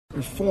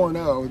You're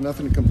 4-0,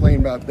 nothing to complain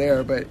about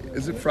there, but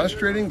is it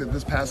frustrating that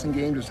this passing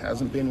game just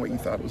hasn't been what you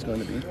thought it was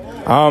going to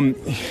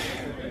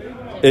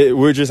be?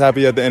 We're just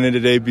happy at the end of the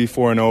day to be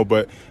 4-0,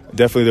 but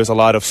definitely there's a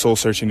lot of soul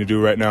searching to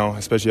do right now,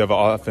 especially of an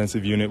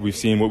offensive unit. We've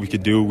seen what we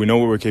could do. We know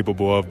what we're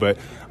capable of, but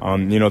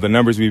the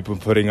numbers we've been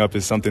putting up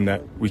is something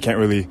that we can't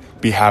really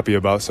be happy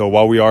about. So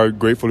while we are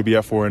grateful to be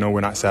at 4-0, we're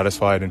not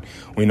satisfied, and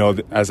we know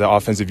that as an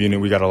offensive unit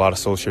we got a lot of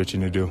soul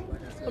searching to do.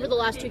 Over the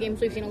last 2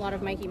 games, we've seen a lot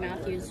of Mikey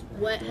Matthews.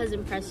 What has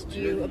impressed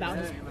you about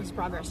his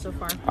progress so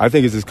far? I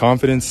think it's his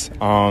confidence.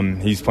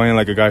 He's playing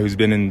like a guy who's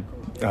been in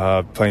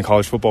playing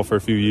college football for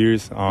a few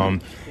years,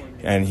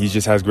 and he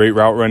just has great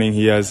route running.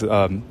 He has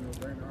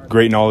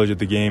great knowledge of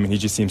the game, and he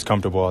just seems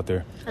comfortable out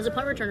there. As a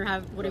punt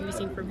returner, what have you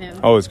seen from him?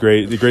 Oh, it's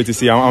great. It's great to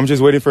see. I'm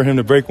just waiting for him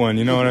to break one.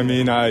 You know what I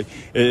mean?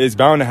 It's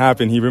bound to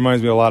happen. He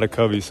reminds me a lot of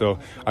Covey, so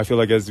I feel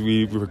like as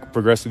we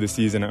progress through the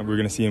season, we're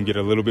going to see him get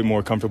a little bit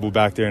more comfortable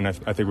back there, and I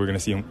think we're going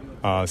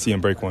to see him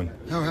break one.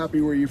 How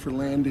happy were you for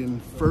Landon?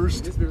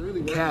 First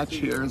catch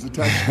here as a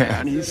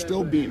touchdown. He's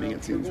still beaming,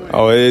 it seems like.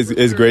 Oh,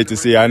 it's great to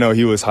see. I know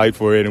he was hyped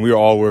for it, and we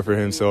all were for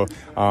him, so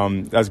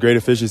that's great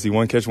efficiency.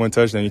 1 catch, 1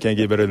 touchdown. You can't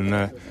get better than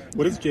that.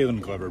 What does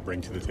Jalen Glover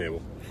bring to the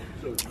table?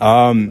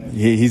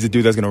 He's a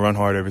dude that's going to run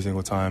hard every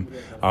single time.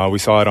 We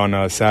saw it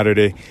on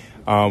Saturday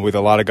with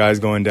a lot of guys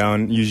going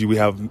down. Usually we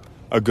have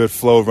a good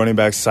flow of running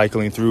backs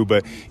cycling through,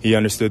 but he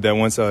understood that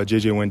once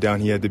JJ went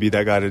down, he had to be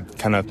that guy to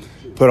kind of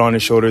put on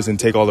his shoulders and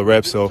take all the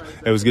reps. So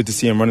it was good to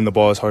see him running the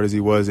ball as hard as he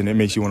was, and it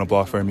makes you want to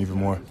block for him even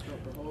more.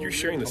 You're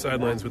sharing the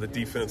sidelines with a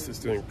defense that's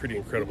doing pretty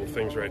incredible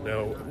things right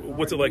now.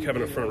 What's it like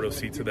having a front row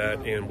seat to that,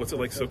 and what's it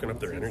like soaking up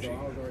their energy?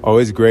 Oh,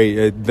 it's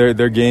great.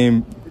 Their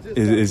game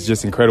is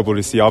just incredible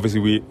to see.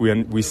 Obviously,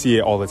 we see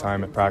it all the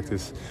time at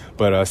practice,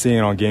 but seeing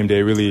it on game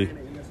day really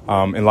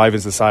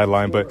enlivens the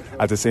sideline. But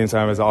at the same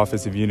time, as an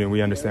offensive unit,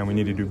 we understand we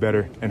need to do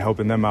better in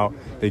helping them out.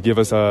 They give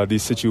us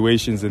these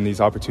situations and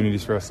these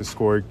opportunities for us to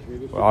score.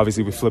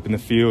 Obviously, we're flipping the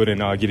field and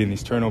getting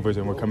these turnovers,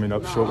 and we're coming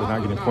up short. We're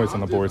not getting points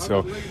on the board.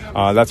 So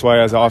that's why,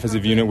 as an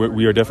offensive unit,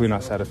 we are definitely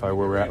not satisfied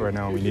where we're at right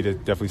now, and we need to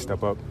definitely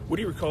step up. What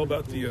do you recall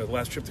about the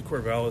last trip to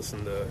Corvallis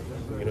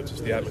and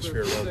just the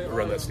atmosphere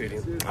around that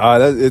stadium?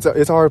 It's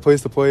a hard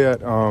place to play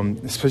at,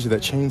 especially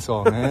that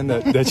chainsaw, man.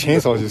 that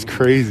chainsaw is just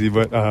crazy,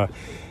 but.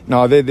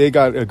 No, they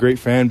got a great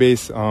fan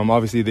base.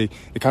 Obviously, they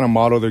kind of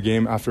model their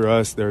game after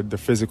us. They're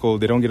physical.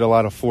 They don't get a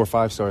lot of 4 or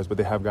 5 stars, but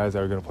they have guys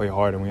that are going to play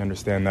hard, and we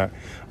understand that.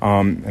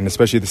 And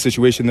especially the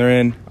situation they're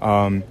in,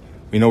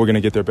 we know we're going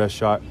to get their best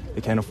shot.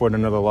 They can't afford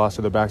another loss,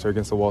 so their backs are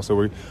against the wall.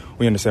 So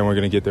we understand we're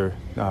going to get their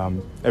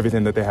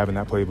everything that they have in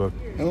that playbook.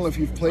 I don't know if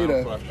you've played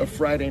a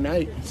Friday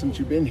night since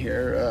you've been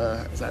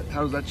here.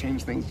 How does that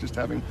change things, just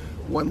having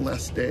one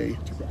less day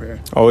to prepare?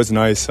 Oh, it's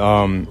nice.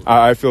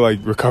 I feel like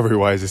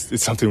recovery-wise,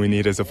 it's something we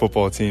need as a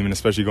football team, and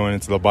especially going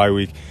into the bye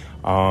week.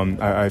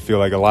 I feel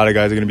like a lot of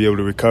guys are going to be able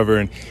to recover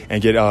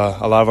and get a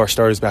lot of our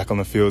starters back on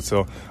the field.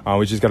 So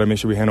we just got to make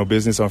sure we handle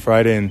business on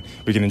Friday, and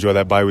we can enjoy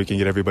that bye week and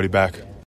get everybody back.